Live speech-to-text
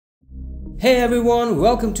Hey everyone,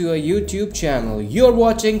 welcome to our YouTube channel. You're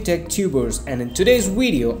watching TechTubers, and in today's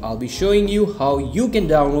video I'll be showing you how you can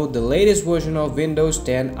download the latest version of Windows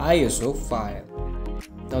 10 ISO file.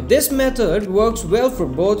 Now this method works well for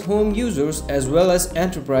both home users as well as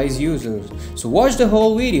enterprise users, so watch the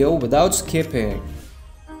whole video without skipping.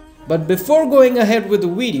 But before going ahead with the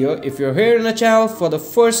video, if you're here in the channel for the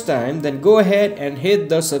first time, then go ahead and hit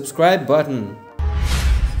the subscribe button.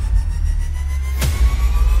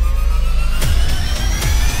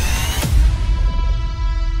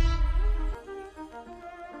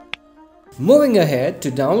 Moving ahead, to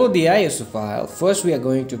download the ISO file, first we are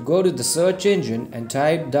going to go to the search engine and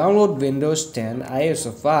type download Windows 10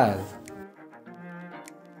 ISO file.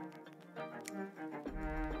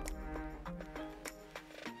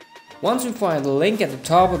 Once you find the link at the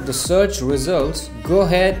top of the search results, go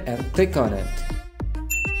ahead and click on it.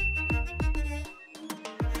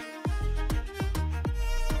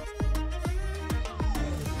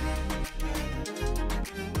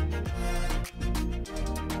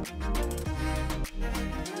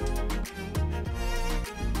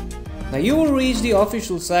 Now you will reach the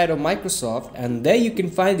official site of Microsoft, and there you can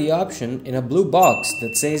find the option in a blue box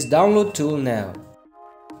that says download tool now.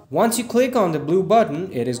 Once you click on the blue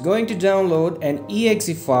button, it is going to download an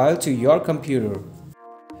exe file to your computer.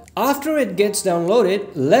 After it gets downloaded,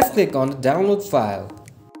 left click on the download file.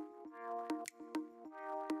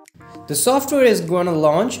 The software is going to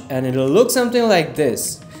launch and it will look something like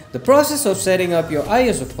this. The process of setting up your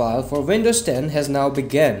ISO file for Windows 10 has now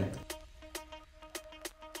begun.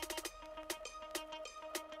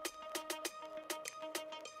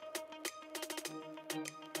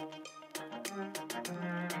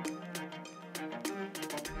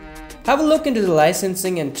 Have a look into the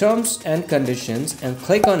licensing and terms and conditions and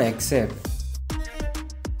click on accept.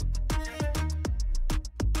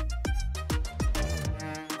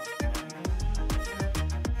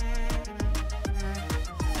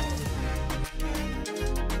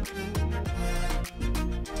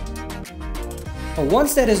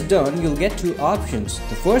 Once that is done, you'll get two options.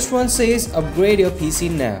 The first one says upgrade your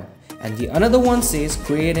PC now, and the another one says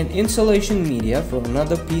create an installation media for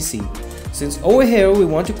another PC. Since over here we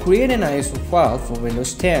want to create an ISO file for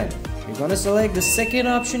Windows 10, you're gonna select the second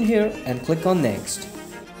option here and click on next.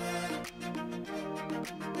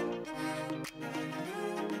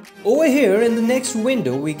 Over here in the next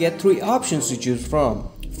window we get three options to choose from.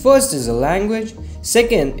 First is the language,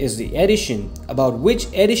 second is the edition, about which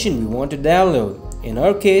edition we want to download. In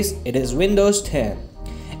our case it is Windows 10.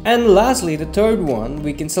 And lastly, the third one,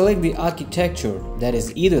 we can select the architecture, that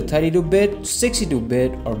is either 32-bit,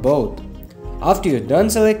 62-bit or both. After you're done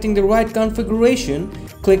selecting the right configuration,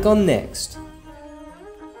 click on next.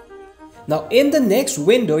 Now in the next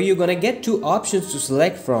window, you're gonna get two options to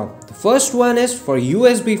select from. The first one is for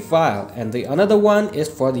USB file and the another one is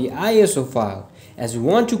for the ISO file. As we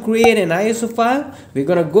want to create an ISO file, we're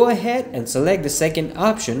gonna go ahead and select the second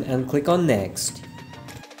option and click on next.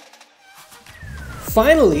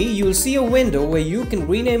 Finally, you'll see a window where you can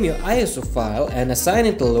rename your ISO file and assign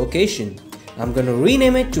it a location. I'm gonna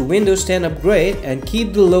rename it to Windows 10 Upgrade and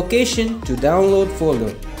keep the location to download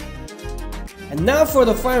folder. And now for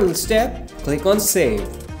the final step, click on save.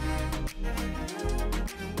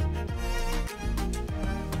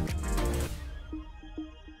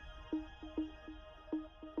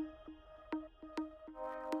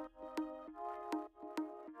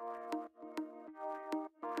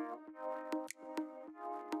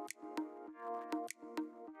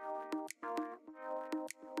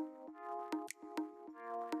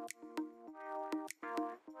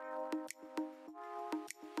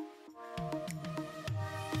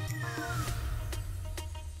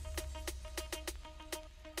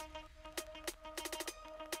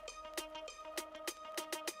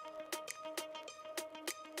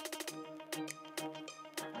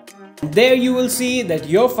 There you will see that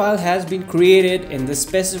your file has been created in the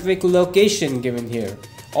specific location given here.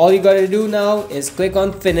 All you gotta do now is click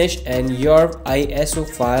on finish and your ISO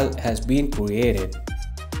file has been created.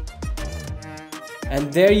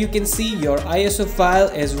 And there you can see your ISO file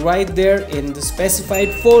is right there in the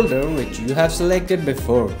specified folder which you have selected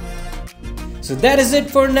before. So that is it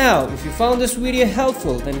for now. If you found this video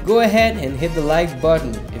helpful, then go ahead and hit the like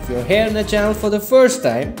button. If you're here on the channel for the first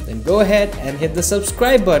time, then go ahead and hit the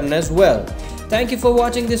subscribe button as well. Thank you for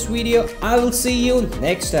watching this video. I will see you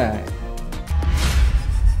next time.